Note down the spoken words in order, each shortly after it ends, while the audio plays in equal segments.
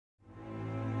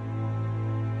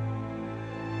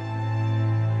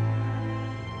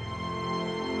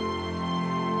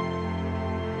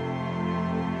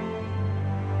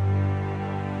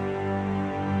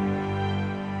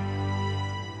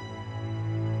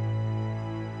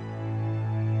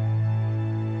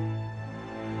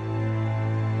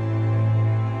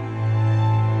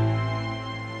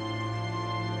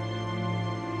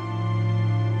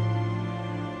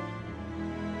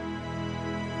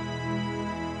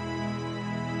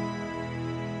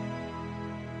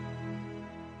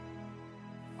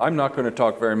I'm not going to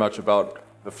talk very much about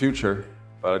the future,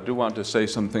 but I do want to say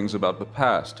some things about the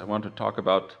past. I want to talk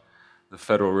about the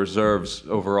Federal Reserve's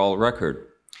overall record.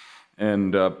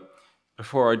 And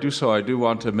before I do so, I do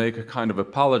want to make a kind of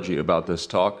apology about this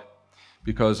talk,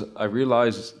 because I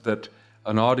realize that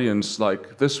an audience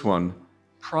like this one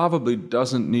probably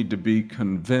doesn't need to be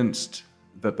convinced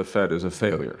that the Fed is a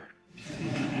failure.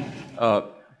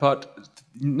 But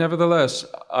nevertheless,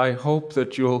 I hope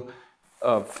that you'll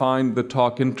find the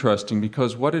talk interesting,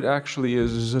 because what it actually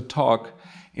is a talk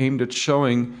aimed at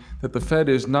showing that the Fed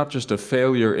is not just a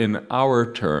failure in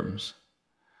our terms,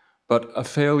 but a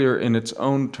failure in its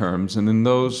own terms and in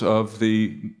those of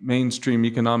the mainstream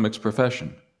economics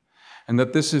profession. And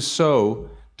that this is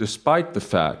so despite the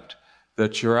fact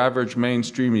that your average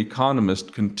mainstream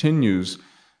economist continues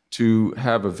to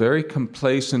have a very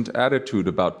complacent attitude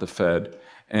about the Fed,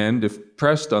 and if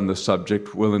pressed on the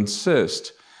subject, will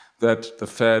insist that the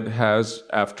Fed has,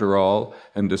 after all,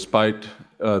 and despite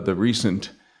the recent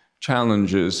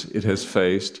challenges it has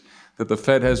faced, that the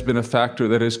Fed has been a factor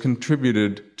that has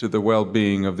contributed to the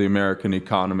well-being of the American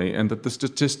economy, and that the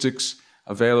statistics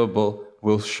available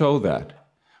will show that.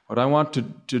 What I want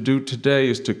to do today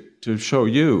is to show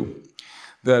you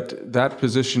that that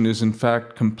position is in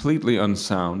fact completely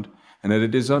unsound, and that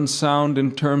it is unsound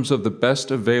in terms of the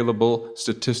best available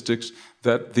statistics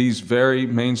that these very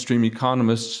mainstream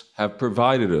economists have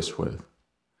provided us with.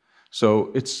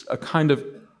 So it's a kind of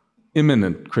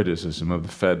imminent criticism of the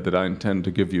Fed that I intend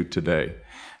to give you today.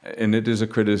 And it is a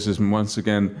criticism, once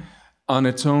again, on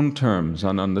its own terms,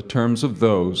 on the terms of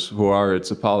those who are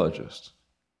its apologists.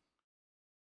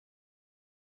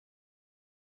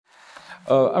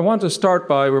 I want to start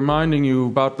by reminding you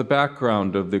about the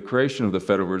background of the creation of the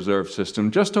Federal Reserve System.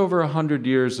 Just over 100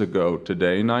 years ago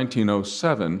today,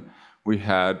 1907, we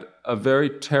had a very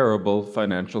terrible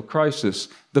financial crisis,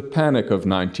 the Panic of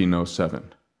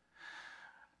 1907.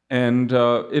 And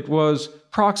it was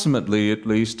approximately, at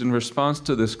least, in response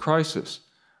to this crisis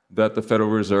that the Federal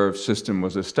Reserve System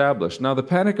was established. Now, the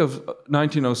Panic of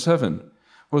 1907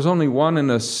 was only one in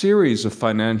a series of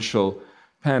financial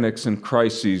panics and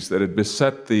crises that had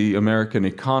beset the American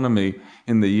economy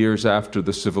in the years after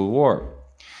the Civil War.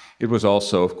 It was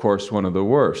also, of course, one of the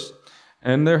worst.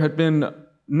 And there had been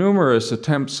numerous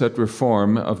attempts at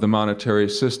reform of the monetary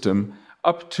system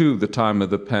up to the time of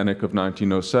the Panic of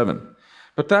 1907.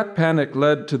 But that panic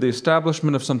led to the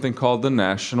establishment of something called the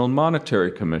National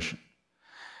Monetary Commission.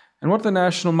 And what the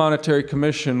National Monetary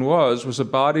Commission was a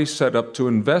body set up to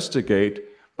investigate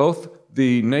both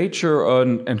the nature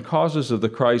and causes of the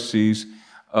crises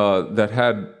that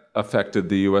had affected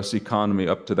the U.S. economy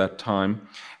up to that time,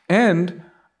 and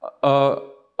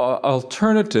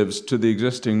alternatives to the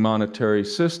existing monetary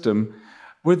system,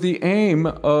 with the aim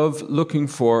of looking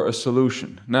for a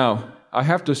solution. Now, I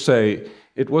have to say,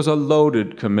 it was a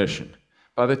loaded commission.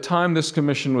 By the time this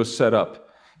commission was set up,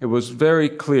 it was very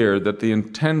clear that the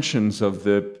intentions of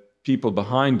the people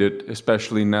behind it,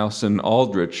 especially Nelson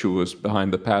Aldrich, who was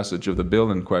behind the passage of the bill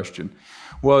in question,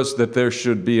 was that there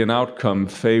should be an outcome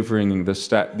favoring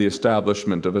the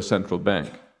establishment of a central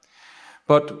bank.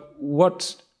 But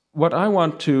what I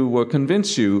want to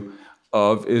convince you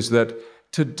of is that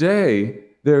today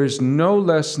there is no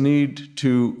less need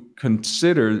to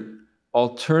consider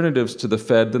alternatives to the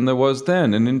Fed than there was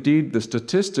then. And indeed, the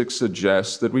statistics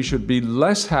suggest that we should be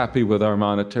less happy with our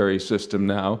monetary system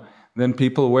now than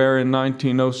people were in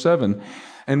 1907.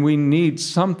 And we need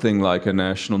something like a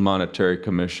National Monetary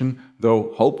Commission,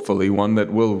 though hopefully one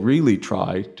that will really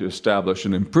try to establish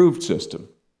an improved system.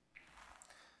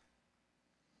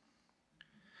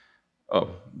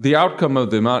 The outcome of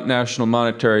the National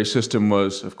Monetary System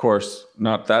was, of course,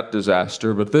 not that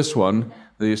disaster, but this one,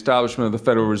 the establishment of the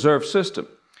Federal Reserve System.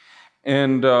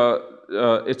 And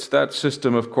it's that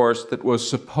system, of course, that was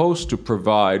supposed to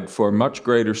provide for much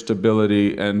greater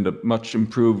stability and a much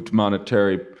improved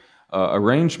monetary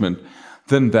arrangement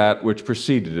than that which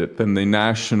preceded it, than the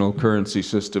national currency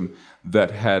system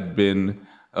that had been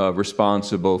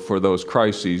responsible for those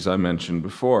crises I mentioned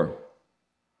before.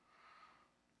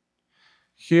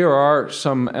 Here are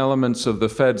some elements of the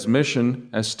Fed's mission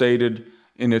as stated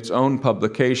in its own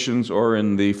publications or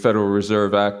in the Federal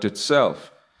Reserve Act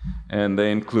itself. And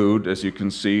they include, as you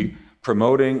can see,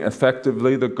 promoting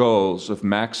effectively the goals of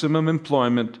maximum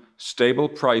employment, stable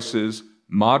prices,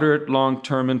 moderate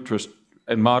long-term interest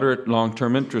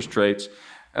rates.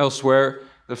 Elsewhere,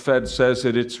 the Fed says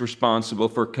that it's responsible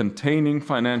for containing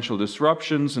financial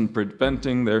disruptions and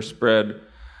preventing their spread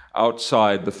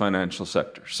outside the financial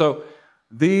sector. So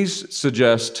these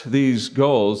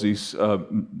goals,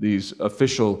 these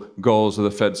official goals of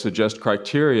the Fed suggest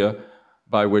criteria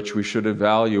by which we should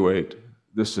evaluate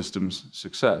the system's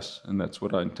success, and that's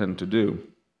what I intend to do.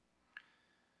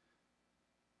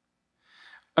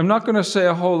 I'm not going to say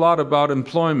a whole lot about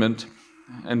employment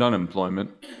and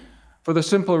unemployment for the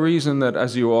simple reason that,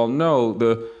 as you all know,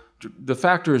 the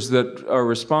factors that are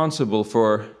responsible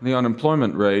for the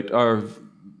unemployment rate are,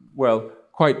 well,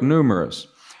 quite numerous.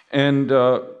 And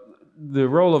the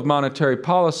role of monetary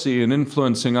policy in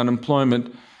influencing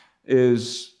unemployment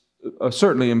is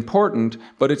certainly important,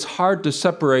 but it's hard to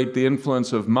separate the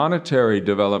influence of monetary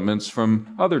developments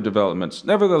from other developments.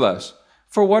 Nevertheless,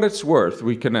 for what it's worth,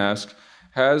 we can ask,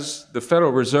 has the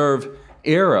Federal Reserve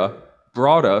era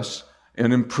brought us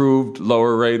an improved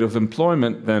lower rate of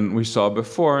employment than we saw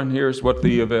before? And here's what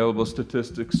the available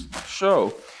statistics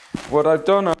show. What I've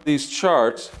done on these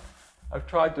charts, I've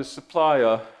tried to supply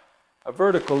a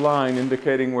vertical line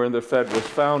indicating where the Fed was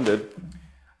founded,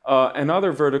 and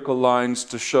other vertical lines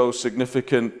to show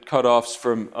significant cutoffs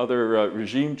from other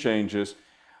regime changes.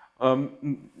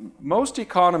 Most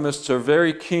economists are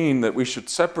very keen that we should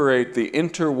separate the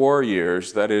interwar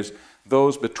years, that is,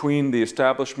 those between the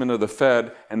establishment of the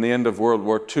Fed and the end of World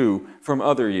War II, from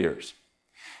other years.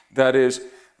 That is,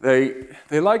 they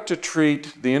like to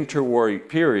treat the interwar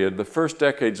period, the first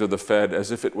decades of the Fed,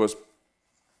 as if it was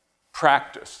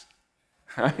practice,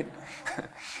 right?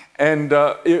 And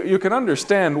you can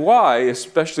understand why,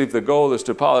 especially if the goal is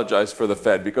to apologize for the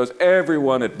Fed, because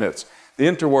everyone admits the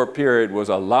interwar period was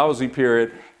a lousy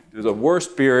period. It was a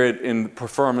worst period in the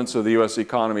performance of the US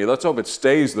economy. Let's hope it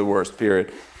stays the worst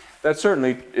period. That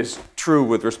certainly is true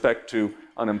with respect to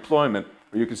unemployment,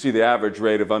 where you can see the average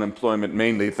rate of unemployment,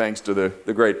 mainly thanks to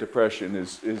the Great Depression,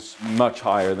 is much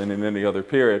higher than in any other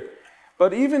period.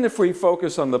 But even if we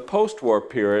focus on the post-war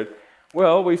period,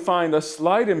 well, we find a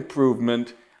slight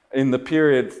improvement in the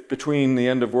period between the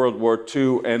end of World War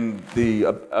II and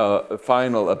the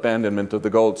final abandonment of the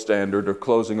gold standard or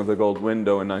closing of the gold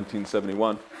window in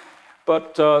 1971.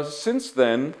 But since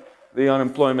then, the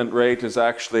unemployment rate has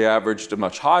actually averaged a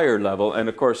much higher level, and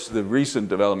of course the recent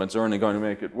developments are only going to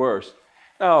make it worse.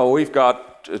 Now, we've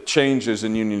got changes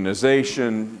in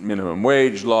unionization, minimum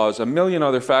wage laws, a million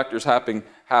other factors happening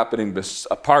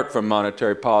apart from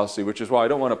monetary policy, which is why I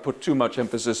don't want to put too much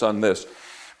emphasis on this.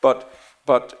 But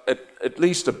at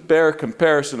least a bare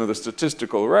comparison of the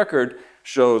statistical record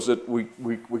shows that we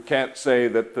can't say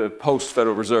that the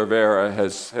post-Federal Reserve era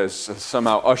has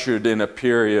somehow ushered in a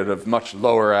period of much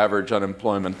lower average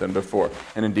unemployment than before.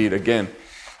 And indeed, again,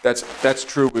 that's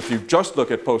true if you just look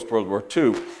at post-World War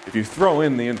II. If you throw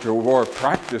in the interwar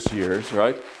practice years,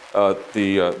 right,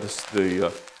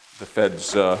 the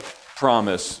Fed's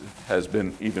promise has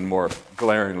been even more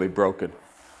glaringly broken.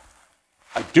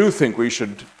 I do think we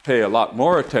should pay a lot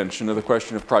more attention to the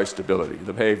question of price stability,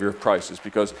 the behavior of prices,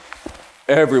 because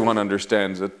everyone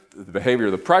understands that the behavior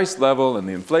of the price level and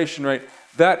the inflation rate,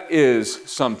 that is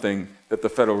something that the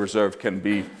Federal Reserve can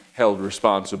be held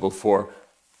responsible for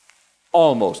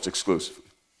almost exclusively.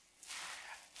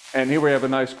 And here we have a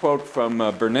nice quote from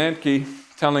Bernanke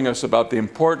telling us about the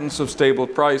importance of stable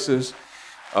prices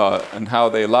and how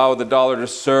they allow the dollar to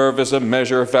serve as a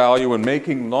measure of value in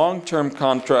making long-term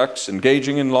contracts,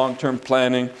 engaging in long-term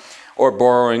planning, or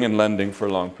borrowing and lending for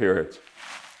long periods.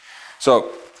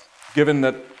 So, given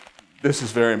that this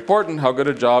is very important, how good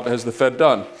a job has the Fed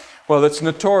done? Well, it's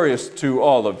notorious to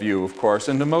all of you, of course,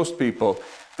 and to most people,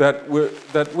 that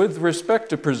with respect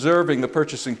to preserving the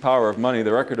purchasing power of money,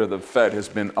 the record of the Fed has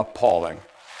been appalling.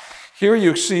 Here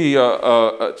you see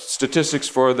statistics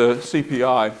for the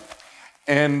CPI,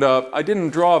 and I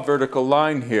didn't draw a vertical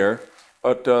line here,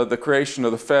 but the creation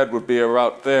of the Fed would be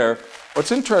about there.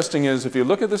 What's interesting is if you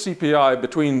look at the CPI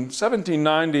between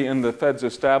 1790 and the Fed's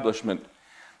establishment,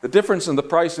 the difference in the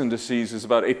price indices is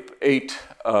about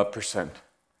 8%.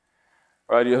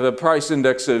 Right? You have the price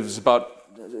index is about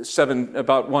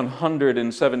 100 in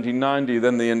 1790,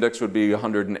 then the index would be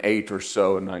 108 or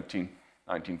so in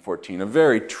 1914. A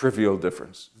very trivial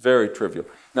difference, very trivial.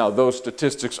 Now, those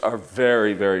statistics are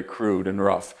very, very crude and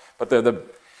rough, but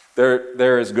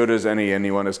they're as good as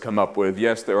anyone has come up with.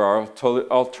 Yes, there are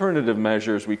alternative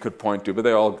measures we could point to, but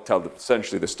they all tell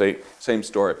essentially the same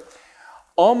story.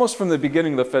 Almost from the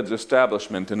beginning of the Fed's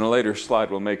establishment, and a later slide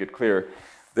will make it clear,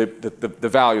 the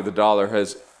value of the dollar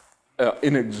has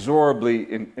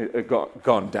inexorably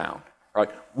gone down, right?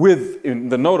 With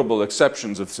the notable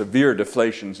exceptions of severe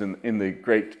deflations in the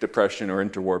Great Depression or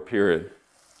interwar period.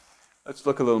 Let's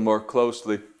look a little more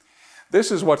closely.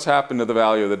 This is what's happened to the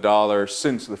value of the dollar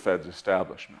since the Fed's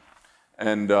establishment.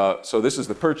 And so this is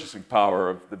the purchasing power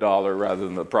of the dollar rather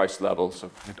than the price level, so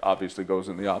it obviously goes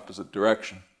in the opposite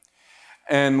direction.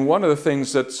 And one of the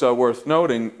things that's worth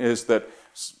noting is that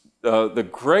the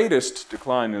greatest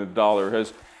decline in the dollar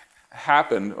has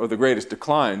happened, or the greatest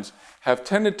declines, have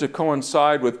tended to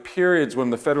coincide with periods when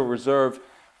the Federal Reserve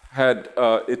had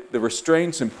the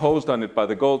restraints imposed on it by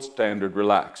the gold standard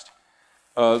relaxed.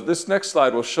 This next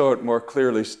slide will show it more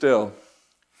clearly still.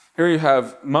 Here you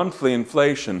have monthly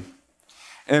inflation.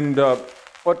 And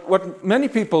what many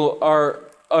people are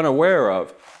unaware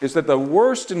of is that the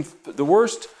worst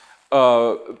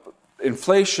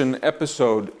inflation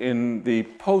episode in the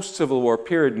post-Civil War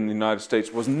period in the United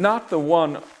States was not the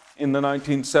one in the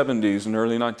 1970s and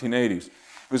early 1980s. It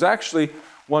was actually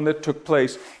one that took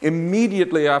place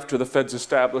immediately after the Fed's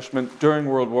establishment during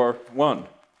World War I,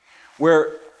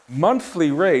 where monthly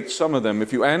rates, some of them,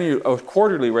 if you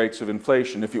quarterly rates of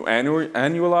inflation, if you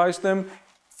annualize them,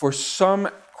 for some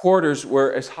quarters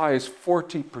were as high as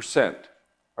 40%,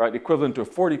 right? Equivalent to a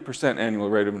 40% annual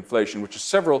rate of inflation, which is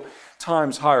several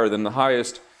times higher than the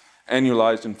highest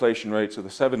annualized inflation rates of the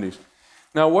 70s.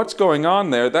 Now, what's going on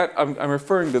there? I'm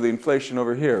referring to the inflation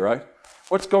over here, right?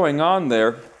 What's going on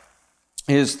there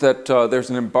is that there's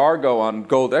an embargo on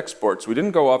gold exports. We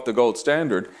didn't go off the gold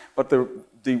standard, but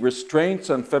the restraints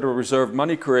on Federal Reserve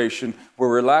money creation were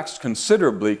relaxed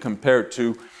considerably compared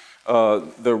to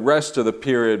the rest of the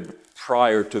period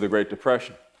prior to the Great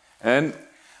Depression. And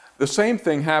the same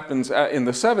thing happens in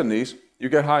the 70s. You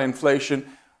get high inflation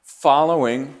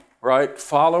following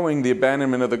the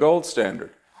abandonment of the gold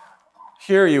standard.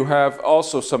 Here you have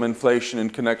also some inflation in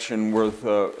connection with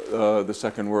the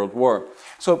Second World War.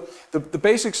 So the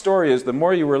basic story is the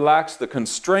more you relax the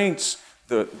constraints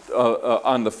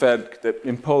on the Fed that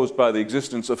imposed by the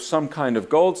existence of some kind of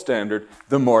gold standard,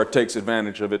 the more it takes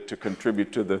advantage of it to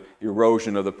contribute to the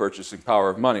erosion of the purchasing power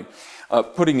of money.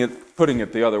 Putting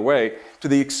it the other way, to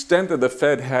the extent that the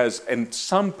Fed has, in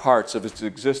some parts of its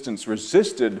existence,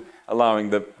 resisted allowing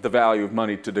the value of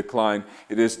money to decline,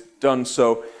 it has done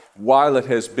so while it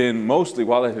has been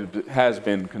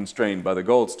constrained by the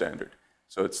gold standard.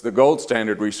 So it's the gold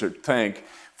standard we should thank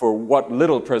for what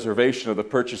little preservation of the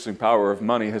purchasing power of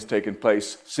money has taken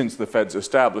place since the Fed's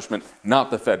establishment, not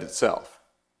the Fed itself.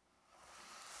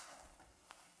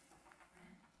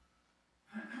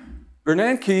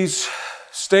 Bernanke's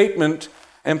statement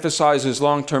emphasizes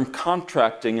long-term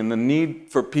contracting and the need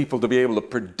for people to be able to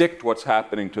predict what's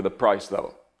happening to the price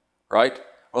level, right?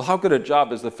 Well, how good a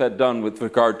job has the Fed done with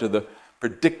regard to the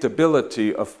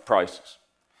predictability of prices?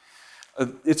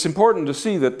 It's important to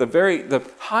see that the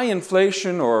high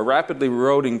inflation or a rapidly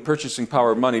eroding purchasing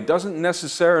power of money doesn't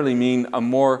necessarily mean a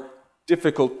more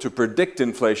difficult to predict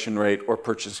inflation rate or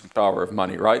purchasing power of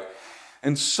money, right?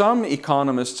 And some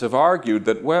economists have argued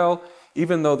that, well,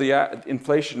 even though the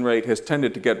inflation rate has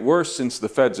tended to get worse since the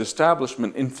Fed's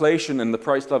establishment, inflation and the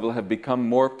price level have become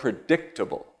more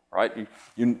predictable, right?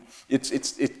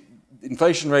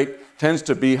 Inflation rate tends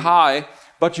to be high,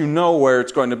 but you know where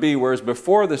it's going to be, whereas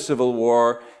before the Civil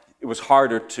War, it was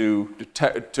harder to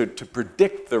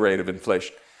predict the rate of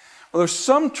inflation. Well, there's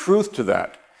some truth to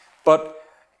that, but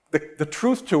the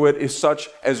truth to it is such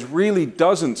as really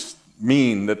doesn't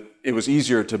mean that it was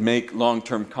easier to make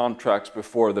long-term contracts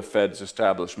before the Fed's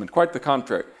establishment. Quite the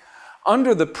contrary.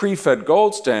 Under the pre-Fed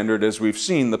gold standard, as we've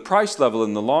seen, the price level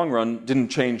in the long run didn't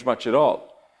change much at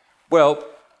all. Well,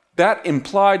 that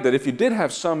implied that if you did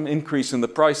have some increase in the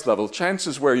price level,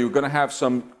 chances were you were going to have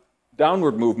some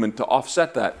downward movement to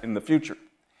offset that in the future.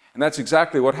 And that's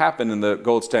exactly what happened in the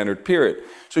gold standard period.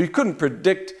 So you couldn't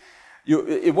predict,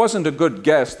 it wasn't a good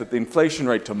guess that the inflation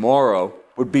rate tomorrow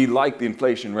would be like the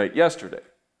inflation rate yesterday,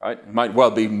 right? It might well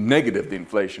be negative, the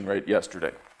inflation rate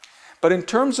yesterday. But in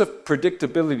terms of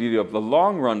predictability of the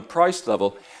long run price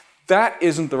level, that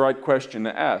isn't the right question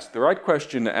to ask. The right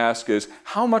question to ask is,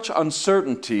 how much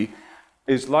uncertainty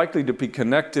is likely to be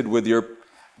connected with your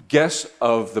guess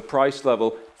of the price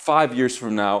level 5 years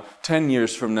from now, 10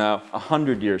 years from now,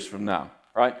 100 years from now,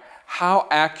 right? How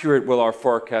accurate will our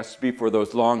forecasts be for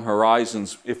those long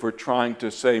horizons if we're trying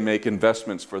to, say, make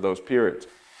investments for those periods?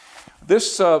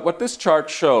 What this chart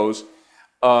shows,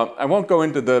 I won't go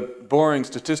into the boring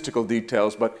statistical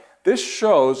details, but this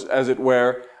shows, as it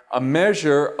were, a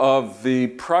measure of the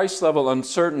price level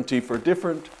uncertainty for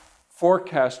different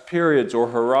forecast periods or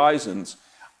horizons.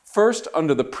 First,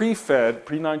 under the pre-Fed,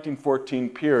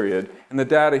 pre-1914 period, and the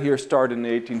data here start in the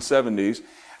 1870s,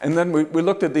 and then we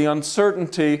looked at the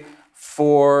uncertainty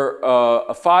for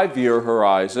a 5-year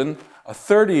horizon, a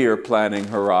 30-year planning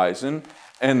horizon,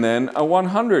 and then a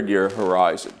 100-year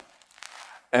horizon.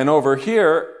 And over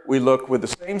here, we look with the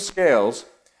same scales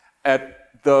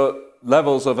at the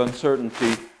levels of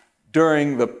uncertainty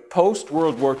during the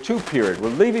post-World War II period. We're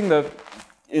leaving the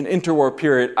interwar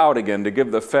period out again to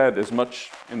give the Fed as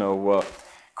much,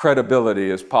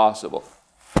 credibility as possible.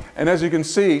 And as you can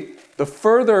see, the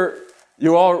further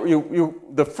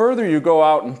the further you go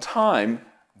out in time,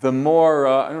 the more,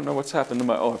 I don't know what's happened to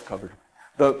my, oh, I've covered.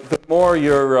 The more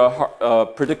your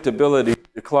predictability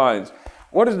declines.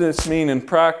 What does this mean in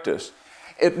practice?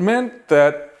 It meant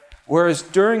that whereas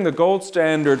during the gold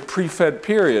standard pre-Fed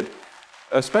period,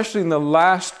 especially in the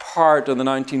last part of the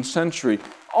 19th century,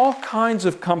 all kinds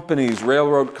of companies,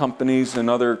 railroad companies and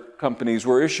other companies,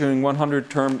 were issuing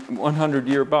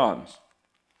 100-year bonds,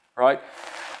 right?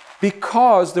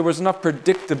 Because there was enough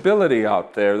predictability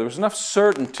out there, there was enough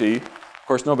certainty. Of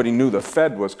course, nobody knew the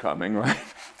Fed was coming, right?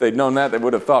 If they'd known that, they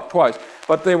would have thought twice.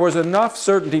 But there was enough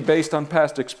certainty based on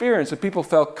past experience that people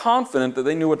felt confident that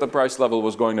they knew what the price level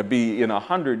was going to be in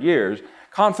 100 years,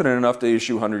 confident enough to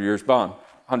issue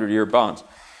 100-year bonds.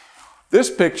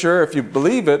 This picture, if you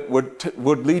believe it,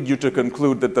 would lead you to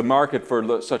conclude that the market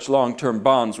for such long-term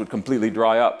bonds would completely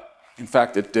dry up. In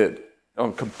fact, it did.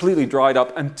 Completely dried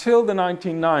up until the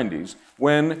 1990s,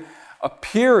 when a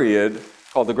period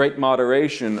called the Great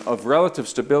Moderation of relative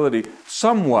stability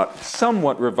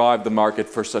somewhat revived the market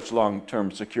for such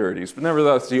long-term securities. But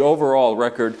nevertheless, the overall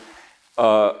record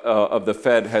of the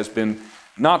Fed has been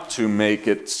not to make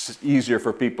it easier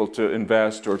for people to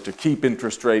invest or to keep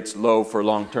interest rates low for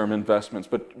long-term investments,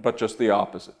 but just the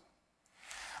opposite.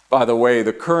 By the way,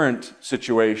 the current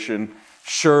situation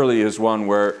surely is one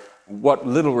where what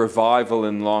little revival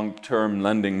in long-term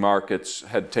lending markets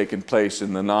had taken place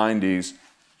in the 90s,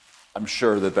 I'm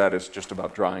sure that is just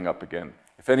about drying up again.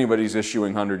 If anybody's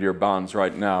issuing 100-year bonds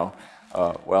right now,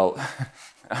 well,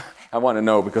 I want to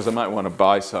know because I might want to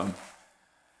buy some.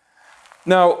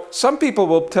 Now, some people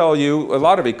will tell you, a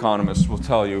lot of economists will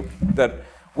tell you that,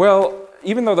 well,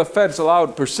 even though the Fed's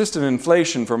allowed persistent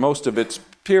inflation for most of its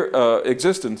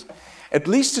existence, at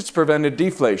least it's prevented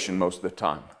deflation most of the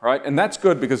time, right? And that's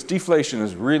good because deflation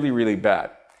is really, really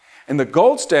bad. And the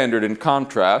gold standard, in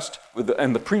contrast,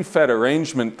 and the pre-Fed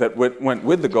arrangement that went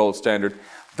with the gold standard,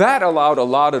 that allowed a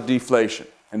lot of deflation.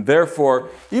 And therefore,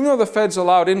 even though the Fed's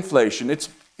allowed inflation, it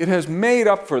has made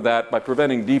up for that by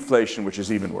preventing deflation, which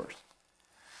is even worse.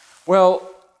 Well,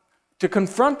 to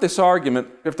confront this argument,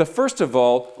 you have to first of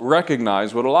all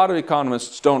recognize what a lot of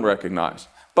economists don't recognize,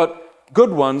 but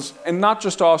good ones, and not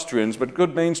just Austrians, but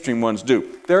good mainstream ones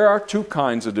do. There are two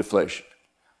kinds of deflation,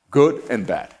 good and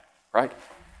bad, right?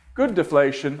 Good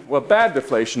deflation, well, bad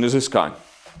deflation is this kind.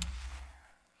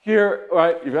 Here,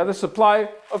 right, you've got the supply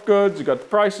of goods, you've got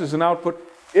prices and output.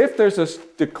 If there's a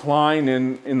decline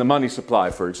in the money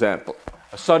supply, for example,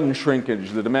 a sudden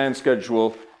shrinkage, the demand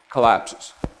schedule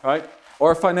collapses, right?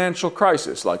 Or a financial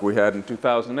crisis like we had in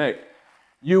 2008,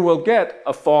 you will get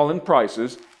a fall in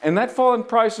prices, and that fall in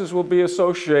prices will be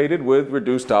associated with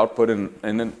reduced output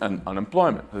and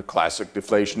unemployment, the classic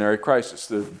deflationary crisis.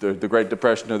 The Great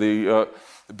Depression of the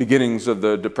beginnings of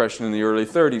the Depression in the early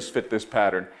 30s fit this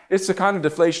pattern. It's the kind of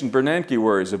deflation Bernanke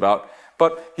worries about,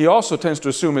 but he also tends to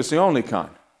assume it's the only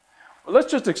kind. Well,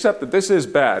 let's just accept that this is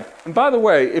bad. And by the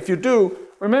way, if you do,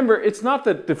 remember, it's not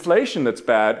the deflation that's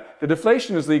bad. The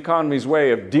deflation is the economy's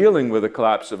way of dealing with a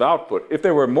collapse of output. If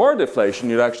there were more deflation,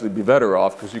 you'd actually be better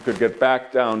off because you could get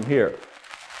back down here.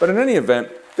 But in any event,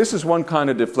 this is one kind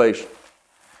of deflation.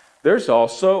 There's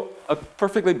also a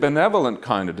perfectly benevolent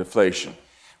kind of deflation.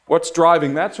 What's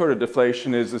driving that sort of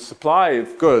deflation is the supply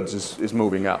of goods is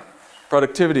moving up.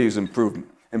 Productivity is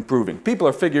improving. People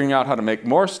are figuring out how to make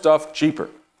more stuff cheaper.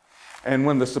 And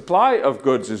when the supply of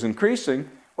goods is increasing,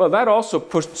 well, that also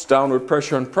puts downward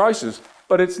pressure on prices,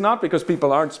 but it's not because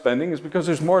people aren't spending, it's because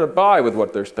there's more to buy with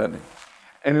what they're spending.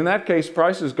 And in that case,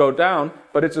 prices go down,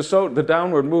 but the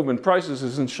downward movement in prices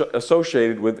is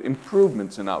associated with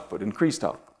improvements in output, increased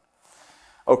output.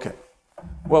 Okay,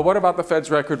 well, what about the Fed's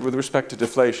record with respect to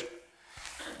deflation?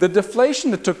 The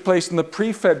deflation that took place in the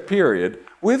pre-Fed period,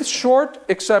 with short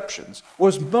exceptions,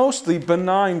 was mostly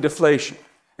benign deflation.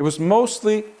 It was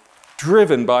mostly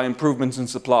driven by improvements in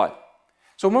supply.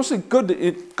 So mostly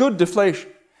good deflation.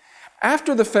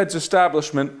 After the Fed's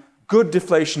establishment, good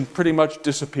deflation pretty much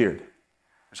disappeared.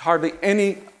 There's hardly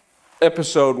any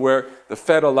episode where the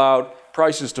Fed allowed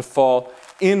prices to fall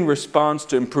in response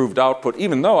to improved output,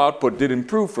 even though output did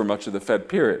improve for much of the Fed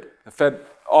period. The Fed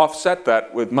offset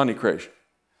that with money creation.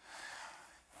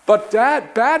 But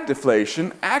that bad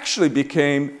deflation actually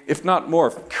became, if not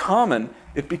more common,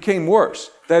 it became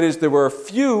worse. That is, there were a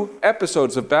few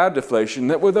episodes of bad deflation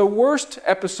that were the worst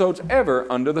episodes ever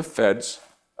under the Fed's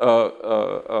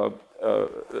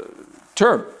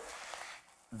term.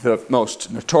 The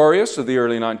most notorious of the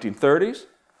early 1930s,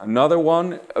 another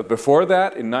one before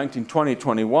that in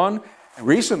 1920-21,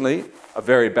 recently a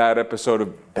very bad episode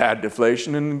of bad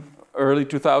deflation in early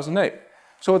 2008.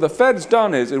 So what the Fed's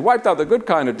done is it wiped out the good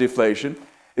kind of deflation.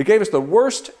 It gave us the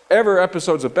worst ever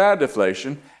episodes of bad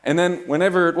deflation. And then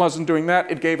whenever it wasn't doing that,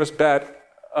 it gave us bad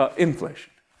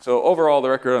inflation. So overall, the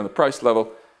record on the price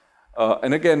level.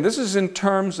 And again, this is in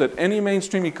terms that any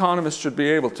mainstream economist should be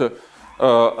able to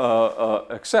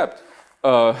accept,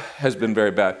 has been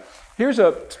very bad.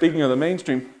 Speaking of the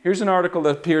mainstream, here's an article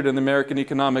that appeared in the American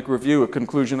Economic Review, a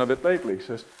conclusion of it lately. It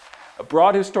says, a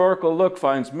broad historical look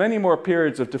finds many more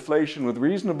periods of deflation with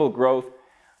reasonable growth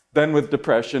than with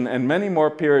depression, and many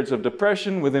more periods of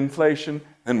depression with inflation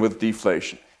than with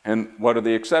deflation. And what are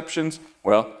the exceptions?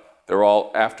 Well, they're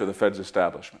all after the Fed's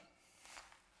establishment,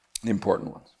 the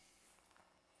important ones.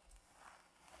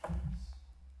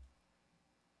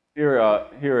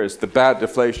 Here is the bad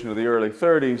deflation of the early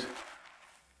 30s.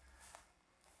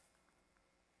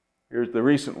 Here's the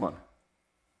recent one.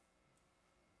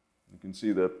 You can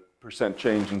see the percent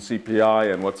change in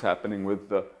CPI and what's happening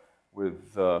with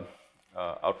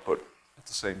output at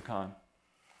the same time.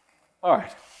 All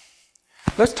right,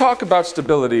 let's talk about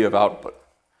stability of output.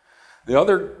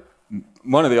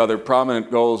 One of the other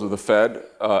prominent goals of the Fed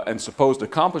and supposed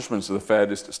accomplishments of the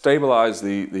Fed is to stabilize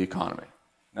the economy.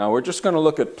 Now, we're just going to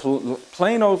look at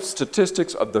plain old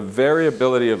statistics of the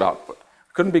variability of output.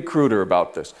 Couldn't be cruder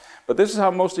about this. But this is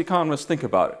how most economists think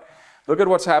about it. Look at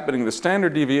what's happening, the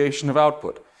standard deviation of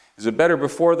output. Is it better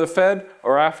before the Fed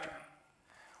or after?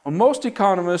 Well, most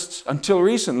economists, until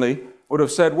recently, would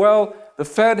have said, well, the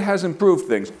Fed has improved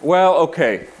things. Well,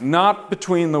 okay, not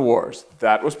between the wars.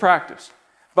 That was practice.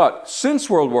 But since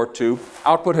World War II,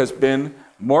 output has been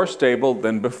more stable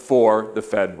than before the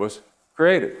Fed was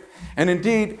created. And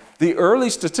indeed, the early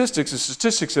statistics, the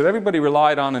statistics that everybody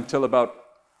relied on until about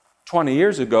 20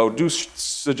 years ago, do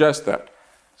suggest that.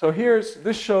 So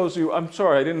this shows you, I'm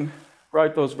sorry, I didn't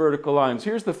write those vertical lines.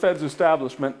 Here's the Fed's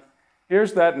establishment.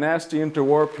 Here's that nasty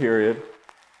interwar period.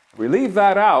 We leave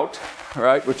that out,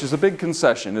 right, which is a big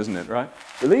concession, isn't it, right?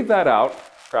 We leave that out,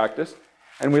 practice,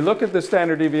 and we look at the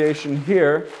standard deviation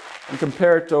here and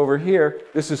compare it to over here.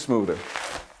 This is smoother.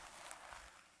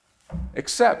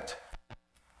 Except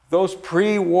those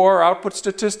pre-war output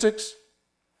statistics,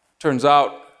 turns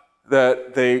out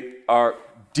that they are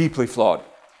deeply flawed.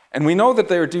 And we know that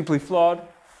they are deeply flawed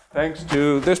thanks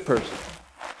to this person.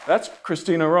 That's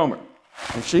Christina Romer.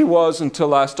 And she was, until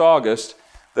last August,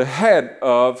 the head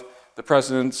of the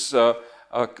President's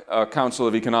Council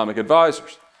of Economic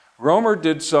Advisors. Romer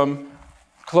did some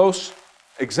close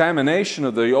examination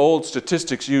of the old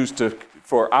statistics used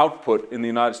for output in the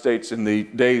United States in the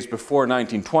days before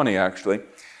 1920, actually.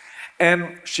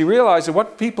 And she realized that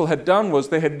what people had done was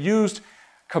they had used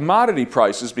commodity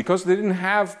prices because they didn't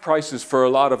have prices for a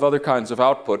lot of other kinds of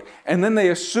output, and then they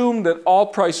assumed that all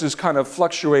prices kind of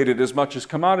fluctuated as much as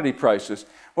commodity prices.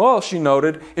 Well, she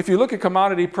noted, if you look at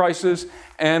commodity prices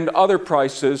and other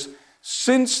prices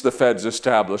since the Fed's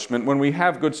establishment, when we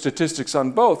have good statistics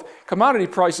on both, commodity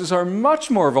prices are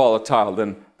much more volatile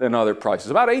than other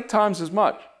prices, about 8 times as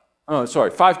much. Oh,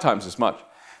 sorry, 5 times as much.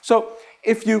 So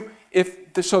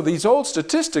so these old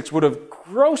statistics would have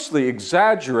grossly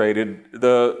exaggerated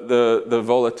the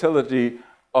volatility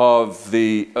of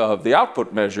the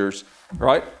output measures,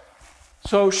 right?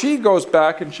 So she goes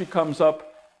back and she comes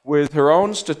up with her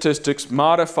own statistics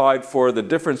modified for the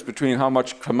difference between how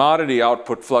much commodity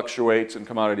output fluctuates and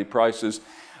commodity prices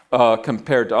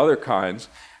compared to other kinds.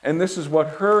 And this is what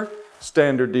her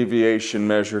standard deviation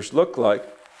measures look like.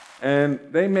 And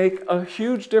they make a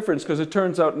huge difference because it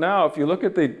turns out now, if you look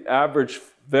at the average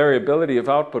variability of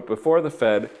output before the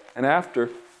Fed and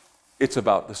after, it's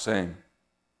about the same.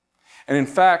 And in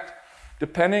fact,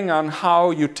 depending on how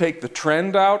you take the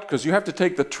trend out, because you have to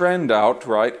take the trend out,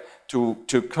 right, to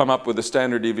come up with a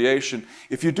standard deviation,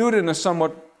 if you do it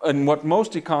in what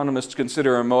most economists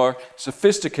consider a more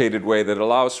sophisticated way that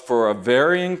allows for a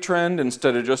varying trend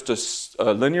instead of just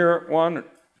a linear one,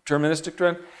 deterministic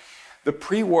trend, the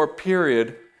pre-war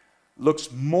period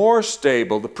looks more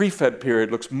stable, the pre-Fed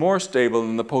period looks more stable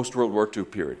than the post-World War II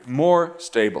period, more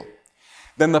stable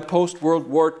than the post-World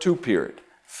War II period.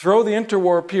 Throw the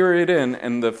interwar period in,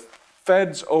 and the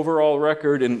Fed's overall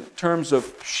record in terms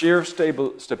of sheer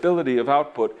stability of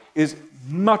output is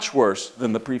much worse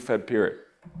than the pre-Fed period.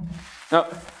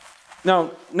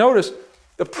 Now notice,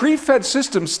 the pre-Fed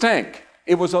system stank.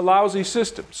 It was a lousy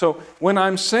system. So when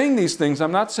I'm saying these things,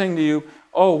 I'm not saying to you,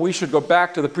 oh, we should go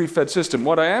back to the pre-Fed system.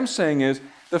 What I am saying is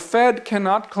the Fed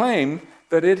cannot claim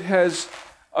that it has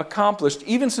accomplished,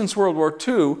 even since World War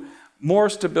II, more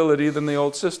stability than the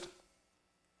old system.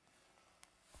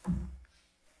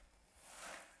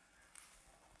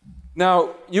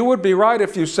 Now, you would be right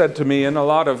if you said to me, and a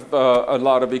lot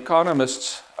of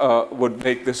economists would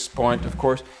make this point, of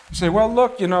course, you say, well,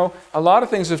 look, you know, a lot of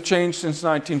things have changed since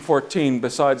 1914,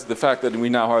 besides the fact that we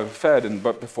now have a Fed,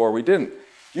 but before we didn't.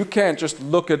 You can't just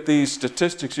look at these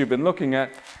statistics you've been looking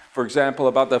at, for example,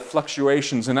 about the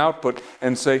fluctuations in output,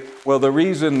 and say, well, the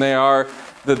reason they are,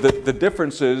 the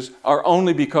differences are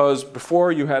only because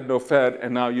before you had no Fed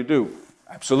and now you do.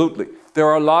 Absolutely. There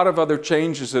are a lot of other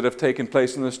changes that have taken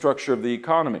place in the structure of the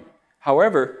economy.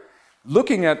 However,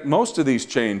 looking at most of these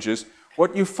changes,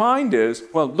 what you find is,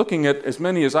 well, looking at as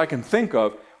many as I can think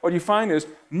of, what you find is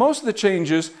most of the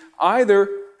changes either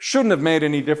shouldn't have made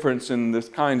any difference in the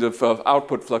kinds of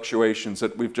output fluctuations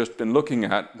that we've just been looking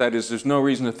at. That is, there's no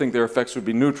reason to think their effects would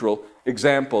be neutral.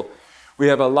 Example, we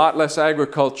have a lot less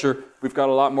agriculture, we've got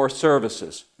a lot more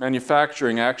services.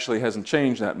 Manufacturing actually hasn't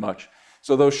changed that much.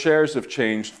 So those shares have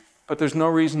changed, but there's no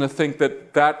reason to think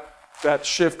that that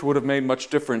shift would have made much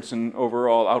difference in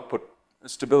overall output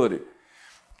stability.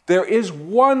 There is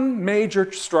one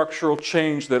major structural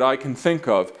change that I can think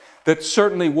of that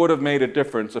certainly would have made a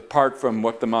difference apart from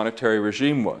what the monetary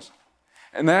regime was,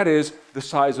 and that is the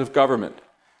size of government.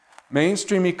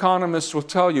 Mainstream economists will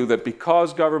tell you that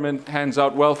because government hands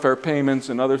out welfare payments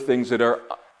and other things that are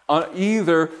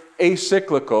either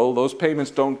acyclical, those payments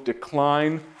don't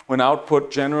decline when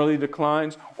output generally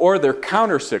declines, or they're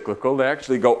counter-cyclical, they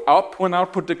actually go up when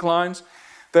output declines,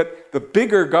 that the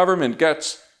bigger government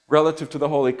gets relative to the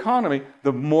whole economy,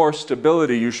 the more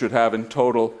stability you should have in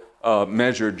total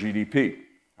measured GDP.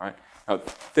 Right? Now,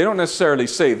 they don't necessarily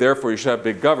say, therefore, you should have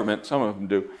big government. Some of them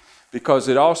do, because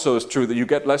it also is true that you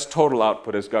get less total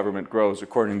output as government grows,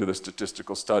 according to the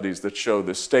statistical studies that show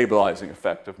the stabilizing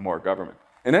effect of more government.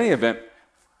 In any event,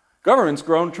 government's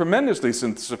grown tremendously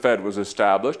since the Fed was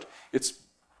established. It's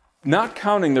not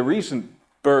counting the recent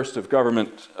burst of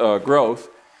government growth.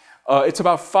 There's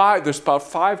about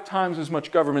 5 times as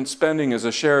much government spending as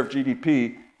a share of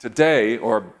GDP today,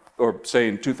 or say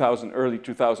in early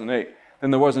 2008, than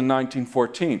there was in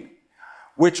 1914,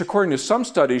 which according to some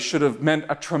studies should have meant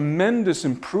a tremendous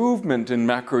improvement in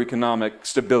macroeconomic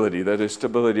stability, that is,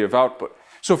 stability of output.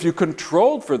 So if you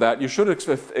controlled for that, you should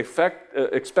have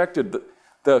expected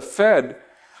the Fed,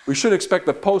 we should expect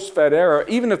the post-Fed era,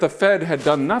 even if the Fed had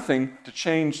done nothing to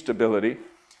change stability,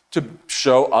 to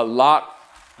show a lot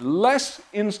less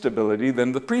instability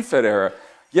than the pre-Fed era.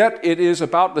 Yet it is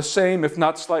about the same, if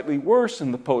not slightly worse,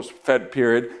 in the post-Fed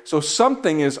period. So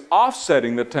something is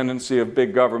offsetting the tendency of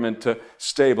big government to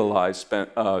stabilize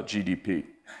GDP.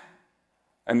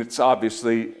 And it's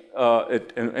obviously,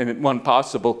 and one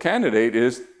possible candidate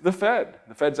is the Fed.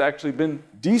 The Fed's actually been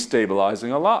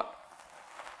destabilizing a lot.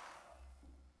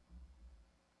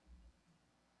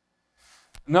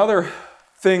 Another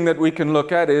thing that we can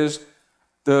look at is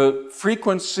the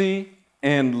frequency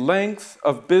and length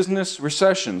of business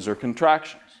recessions or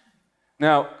contractions.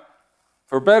 Now,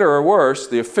 for better or worse,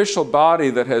 the official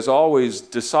body that has always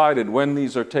decided when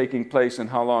these are taking place and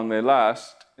how long they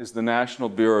last is the National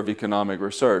Bureau of Economic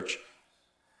Research.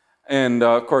 And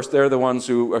of course, they're the ones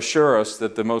who assure us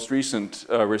that the most recent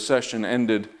recession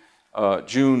ended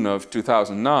June of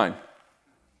 2009.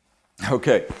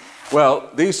 Okay, well,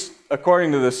 these,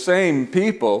 according to the same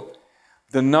people,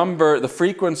 the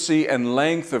frequency and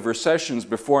length of recessions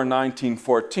before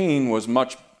 1914 was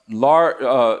much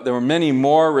larger. There were many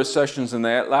more recessions and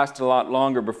they lasted a lot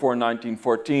longer before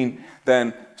 1914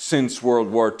 than since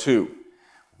World War II.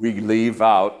 We leave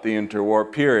out the interwar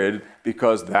period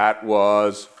because that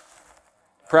was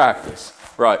practice.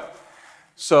 Right.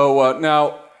 So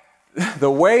now,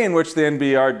 the way in which the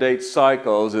NBR dates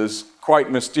cycles is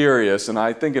quite mysterious, and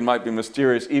I think it might be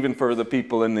mysterious even for the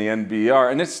people in the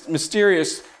NBR, and it's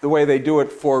mysterious the way they do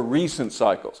it for recent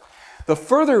cycles. The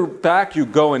further back you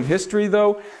go in history,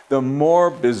 though, the more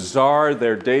bizarre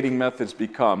their dating methods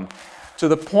become, to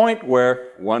the point where,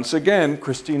 once again,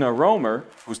 Christina Romer,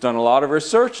 who's done a lot of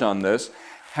research on this,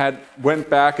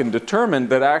 went back and determined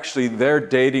that actually their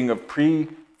dating of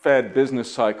pre-Fed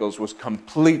business cycles was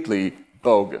completely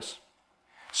bogus.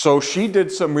 So she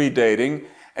did some redating,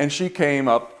 and she came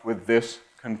up with this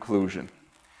conclusion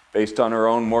based on her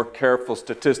own more careful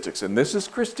statistics. And this is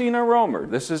Christina Romer.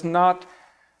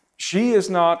 She is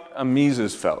not a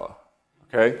Mises fellow,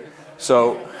 okay?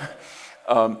 So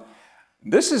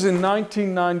this is in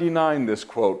 1999, this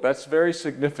quote. That's very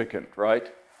significant, right?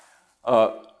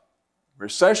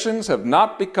 Recessions have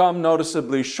not become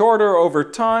noticeably shorter over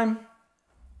time.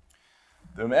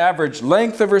 The average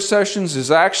length of recessions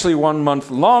is actually 1 month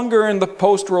longer in the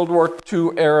post-World War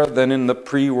II era than in the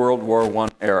pre-World War I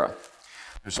era.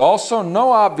 There's also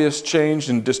no obvious change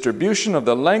in distribution of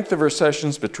the length of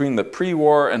recessions between the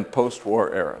pre-war and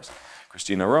post-war eras.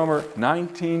 Christina Romer,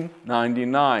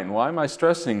 1999. Why am I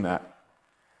stressing that?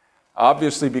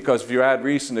 Obviously, because if you add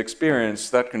recent experience,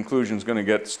 that conclusion is going to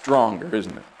get stronger,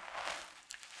 isn't it?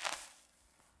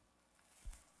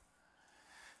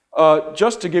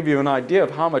 Just to give you an idea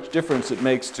of how much difference it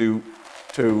makes when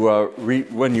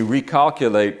you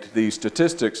recalculate these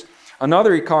statistics,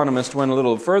 another economist went a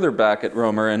little further back at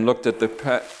Romer and looked at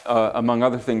among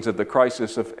other things, at the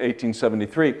crisis of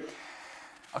 1873.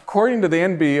 According to the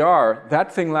NBR,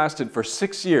 that thing lasted for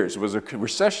 6 years. It was a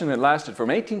recession that lasted from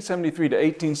 1873 to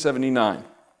 1879.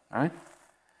 Right?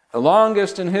 The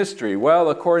longest in history. Well,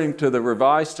 according to the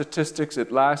revised statistics,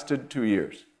 it lasted 2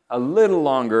 years. A little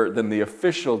longer than the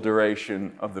official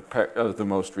duration of the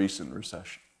most recent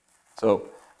recession. So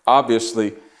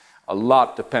obviously, a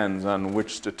lot depends on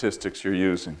which statistics you're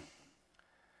using.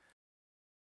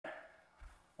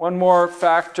 One more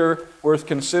factor worth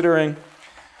considering.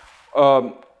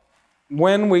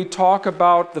 When we talk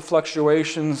about the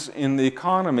fluctuations in the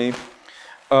economy,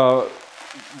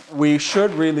 we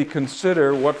should really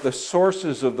consider what the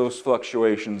sources of those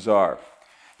fluctuations are.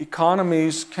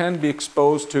 Economies can be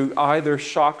exposed to either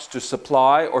shocks to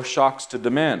supply or shocks to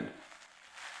demand.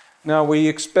 Now, we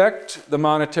expect the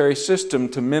monetary system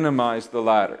to minimize the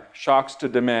latter. Shocks to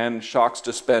demand, shocks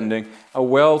to spending. A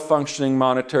well-functioning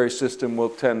monetary system will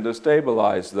tend to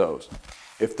stabilize those.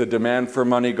 If the demand for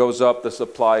money goes up, the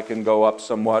supply can go up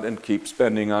somewhat and keep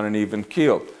spending on an even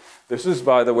keel. This is,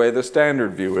 by the way, the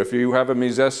standard view. If you have a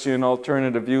Misesian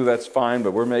alternative view, that's fine,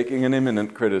 but we're making an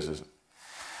imminent criticism.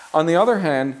 On the other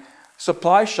hand,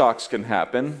 supply shocks can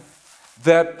happen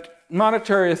that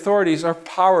monetary authorities are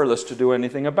powerless to do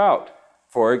anything about.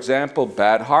 For example,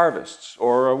 bad harvests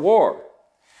or a war.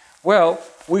 Well,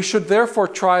 we should therefore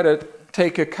try to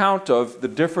take account of the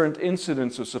different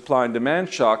incidents of supply and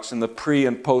demand shocks in the pre-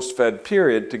 and post-Fed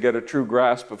period to get a true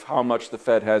grasp of how much the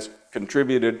Fed has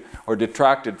contributed or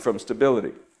detracted from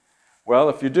stability. Well,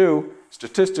 if you do,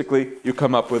 statistically, you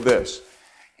come up with this.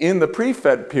 In the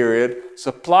pre-Fed period,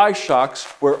 supply shocks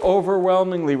were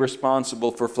overwhelmingly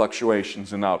responsible for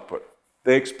fluctuations in output.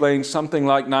 They explain something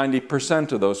like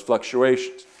 90% of those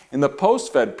fluctuations. In the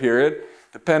post-Fed period,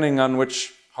 depending on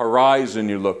which horizon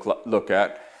you look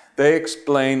at, they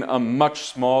explain a much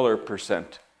smaller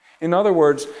percent. In other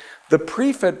words, the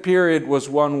pre-Fed period was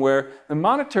one where the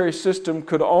monetary system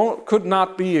could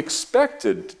not be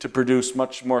expected to produce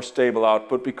much more stable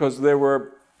output because there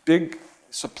were big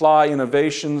supply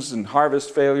innovations and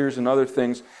harvest failures and other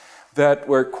things that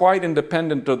were quite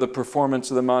independent of the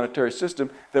performance of the monetary system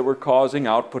that were causing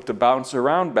output to bounce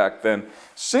around back then.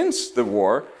 Since the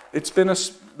war,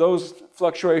 those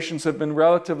fluctuations have been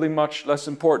relatively much less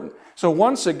important. So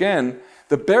once again,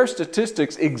 the bare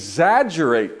statistics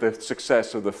exaggerate the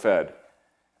success of the Fed.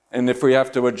 And if we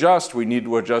have to adjust, we need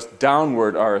to adjust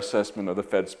downward our assessment of the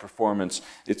Fed's performance,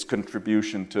 its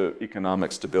contribution to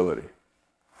economic stability.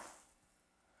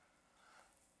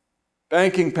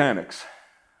 Banking panics.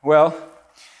 Well,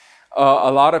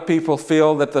 a lot of people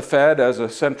feel that the Fed, as a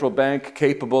central bank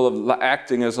capable of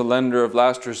acting as a lender of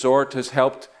last resort, has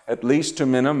helped at least to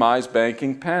minimize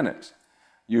banking panics.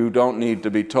 You don't need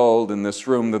to be told in this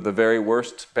room that the very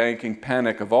worst banking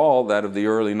panic of all, that of the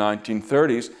early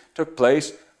 1930s, took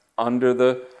place under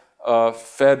the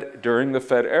Fed, during the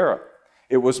Fed era.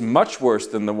 It was much worse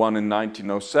than the one in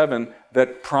 1907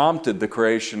 that prompted the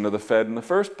creation of the Fed in the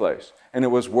first place. And it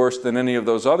was worse than any of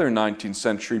those other 19th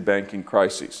century banking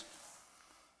crises.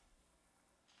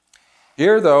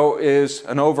 Here, though, is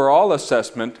an overall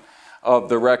assessment of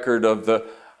the record of the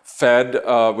Fed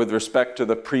with respect to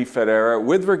the pre-Fed era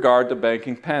with regard to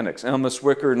banking panics. Elmas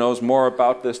Wicker knows more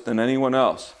about this than anyone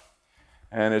else.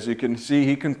 And as you can see,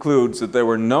 he concludes that there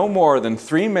were no more than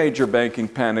 3 major banking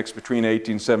panics between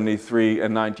 1873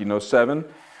 and 1907,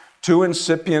 2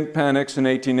 incipient panics in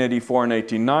 1884 and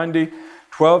 1890,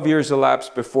 12 years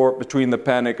elapsed between the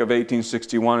panic of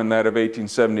 1861 and that of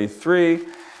 1873,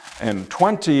 and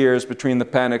 20 years between the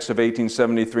panics of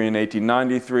 1873 and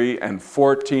 1893, and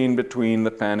 14 between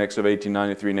the panics of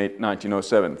 1893 and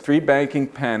 1907. 3 banking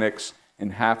panics in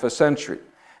half a century.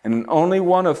 And in only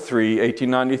one of 3,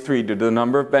 1893, did the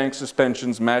number of bank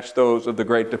suspensions match those of the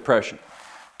Great Depression.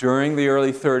 During the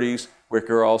early 30s,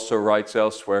 Wicker also writes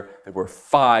elsewhere, there were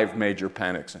 5 major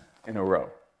panics in a row.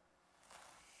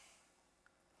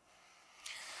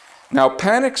 Now,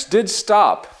 panics did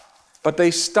stop, but they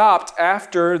stopped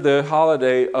after the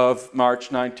holiday of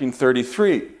March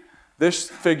 1933. This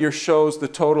figure shows the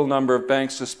total number of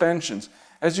bank suspensions.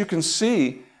 As you can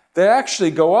see, they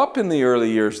actually go up in the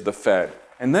early years of the Fed.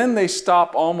 And then they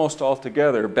stop almost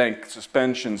altogether. Bank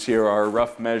suspensions here are a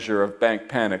rough measure of bank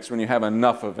panics. When you have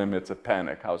enough of them, it's a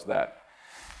panic. How's that?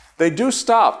 They do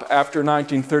stop after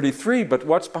 1933, but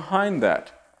what's behind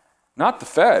that? Not the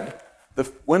Fed.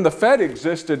 When the Fed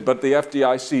existed but the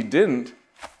FDIC didn't,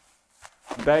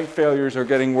 bank failures are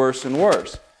getting worse and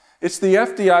worse. It's the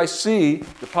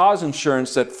FDIC, deposit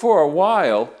insurance, that for a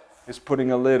while is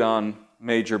putting a lid on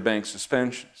major bank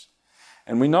suspensions.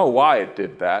 And we know why it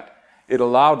did that. It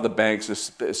allowed the banks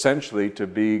essentially to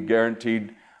be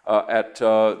guaranteed at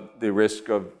the risk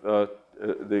of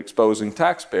the exposing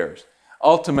taxpayers.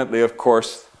 Ultimately, of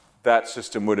course, that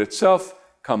system would itself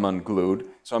come unglued.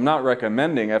 So I'm not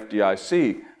recommending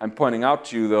FDIC. I'm pointing out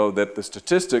to you, though, that the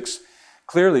statistics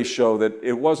clearly show that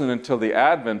it wasn't until the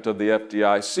advent of the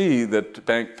FDIC that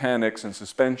bank panics and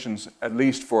suspensions, at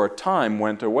least for a time,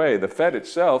 went away. The Fed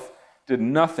itself did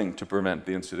nothing to prevent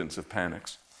the incidence of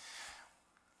panics.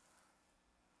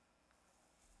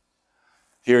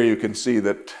 Here you can see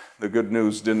that the good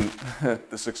news didn't,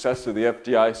 the success of the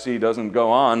FDIC doesn't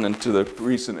go on into the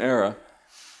recent era.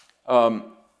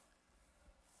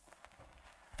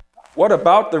 What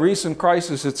about the recent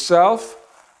crisis itself?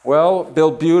 Well,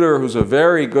 Bill Buter, who's a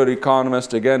very good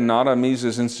economist, again, not a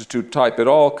Mises Institute type at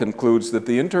all, concludes that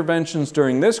the interventions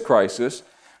during this crisis,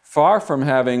 far from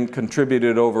having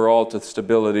contributed overall to the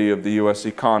stability of the US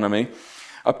economy,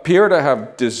 appear to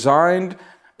have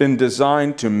been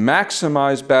designed to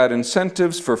maximize bad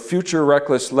incentives for future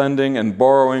reckless lending and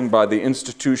borrowing by the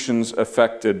institutions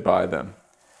affected by them.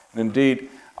 And indeed,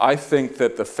 I think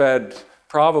that the Fed,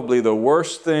 probably the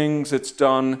worst things it's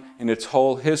done in its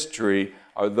whole history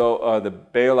are the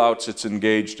bailouts it's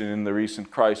engaged in the recent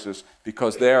crisis,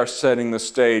 because they are setting the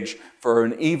stage for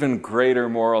an even greater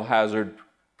moral hazard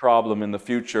problem in the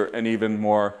future and even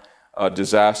more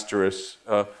disastrous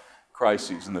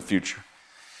crises in the future.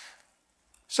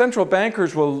 Central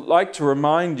bankers will like to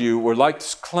remind you, or like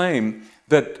to claim,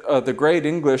 that the great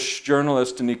English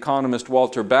journalist and economist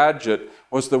Walter Bagehot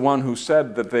was the one who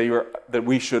said that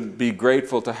we should be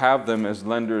grateful to have them as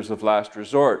lenders of last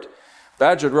resort.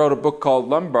 Bagehot wrote a book called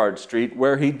Lombard Street,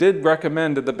 where he did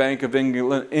recommend that the Bank of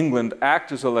England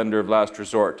act as a lender of last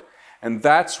resort. And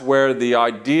that's where the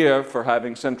idea for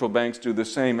having central banks do the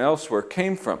same elsewhere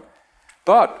came from.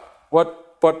 But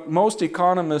what most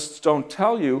economists don't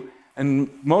tell you, and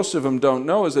most of them don't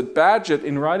know, is that Bagehot,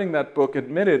 in writing that book,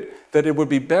 admitted that it would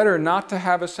be better not to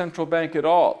have a central bank at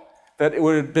all. That it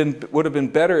would have been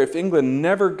better if England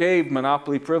never gave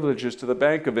monopoly privileges to the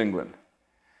Bank of England.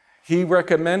 He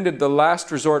recommended the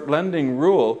last resort lending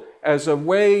rule as a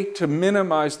way to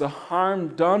minimize the harm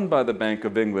done by the Bank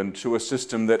of England to a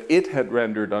system that it had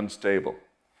rendered unstable.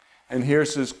 And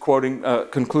here's his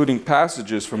concluding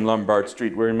passages from Lombard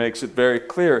Street, where he makes it very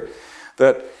clear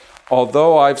that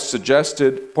although I've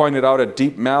pointed out a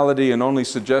deep malady and only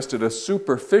suggested a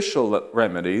superficial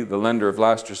remedy, the lender of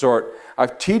last resort,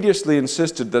 I've tediously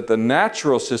insisted that the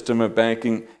natural system of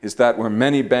banking is that where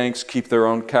many banks keep their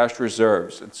own cash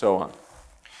reserves, and so on.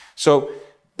 So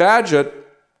Bagehot,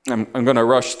 I'm going to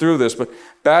rush through this, but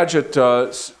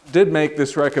Bagehot did make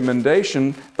this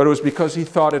recommendation, but it was because he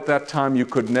thought at that time you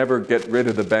could never get rid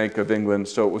of the Bank of England,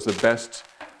 so it was the best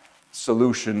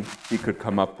solution he could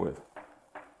come up with.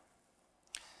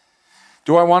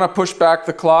 Do I want to push back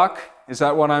the clock? Is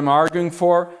that what I'm arguing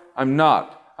for? I'm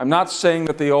not. I'm not saying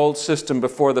that the old system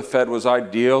before the Fed was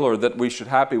ideal or that we should be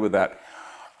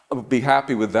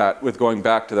happy with that, with going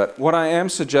back to that. What I am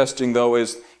suggesting, though,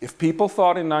 is if people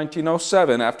thought in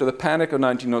 1907, after the panic of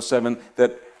 1907,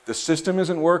 that the system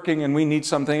isn't working and we need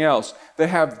something else, they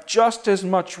have just as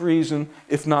much reason,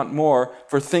 if not more,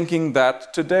 for thinking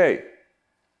that today.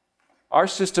 Our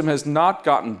system has not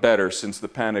gotten better since the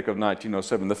panic of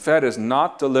 1907. The Fed has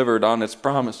not delivered on its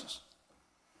promises.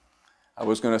 I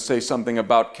was going to say something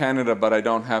about Canada, but I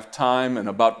don't have time, and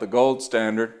about the gold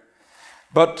standard.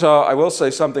 But I will say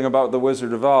something about the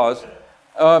Wizard of Oz.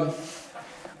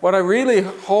 What I really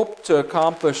hope to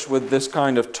accomplish with this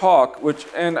kind of talk,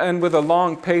 and with a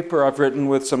long paper I've written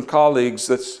with some colleagues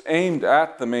that's aimed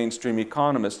at the mainstream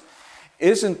economist,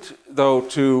 isn't, though,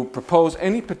 to propose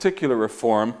any particular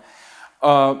reform,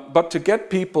 but to get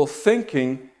people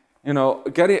thinking,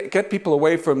 get people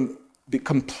away from the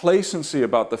complacency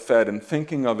about the Fed and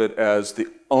thinking of it as the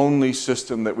only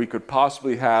system that we could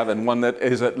possibly have, and one that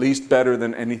is at least better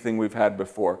than anything we've had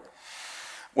before.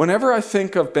 Whenever I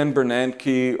think of Ben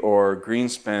Bernanke or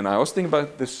Greenspan, I always think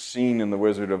about this scene in The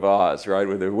Wizard of Oz, right,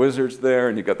 where there are wizards there,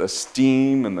 and you've got the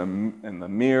steam and the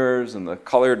mirrors and the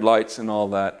colored lights and all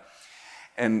that.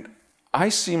 And I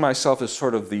see myself as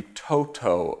sort of the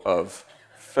Toto of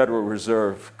Federal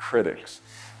Reserve critics.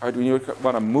 right? We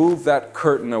want to move that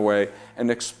curtain away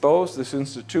and expose this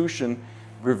institution,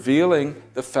 revealing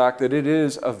the fact that it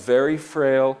is a very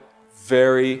frail,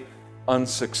 very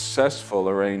unsuccessful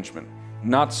arrangement,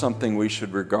 not something we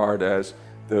should regard as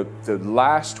the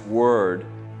last word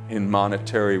in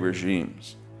monetary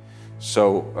regimes.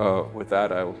 So with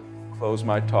that, I will close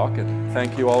my talk and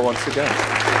thank you all once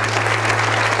again.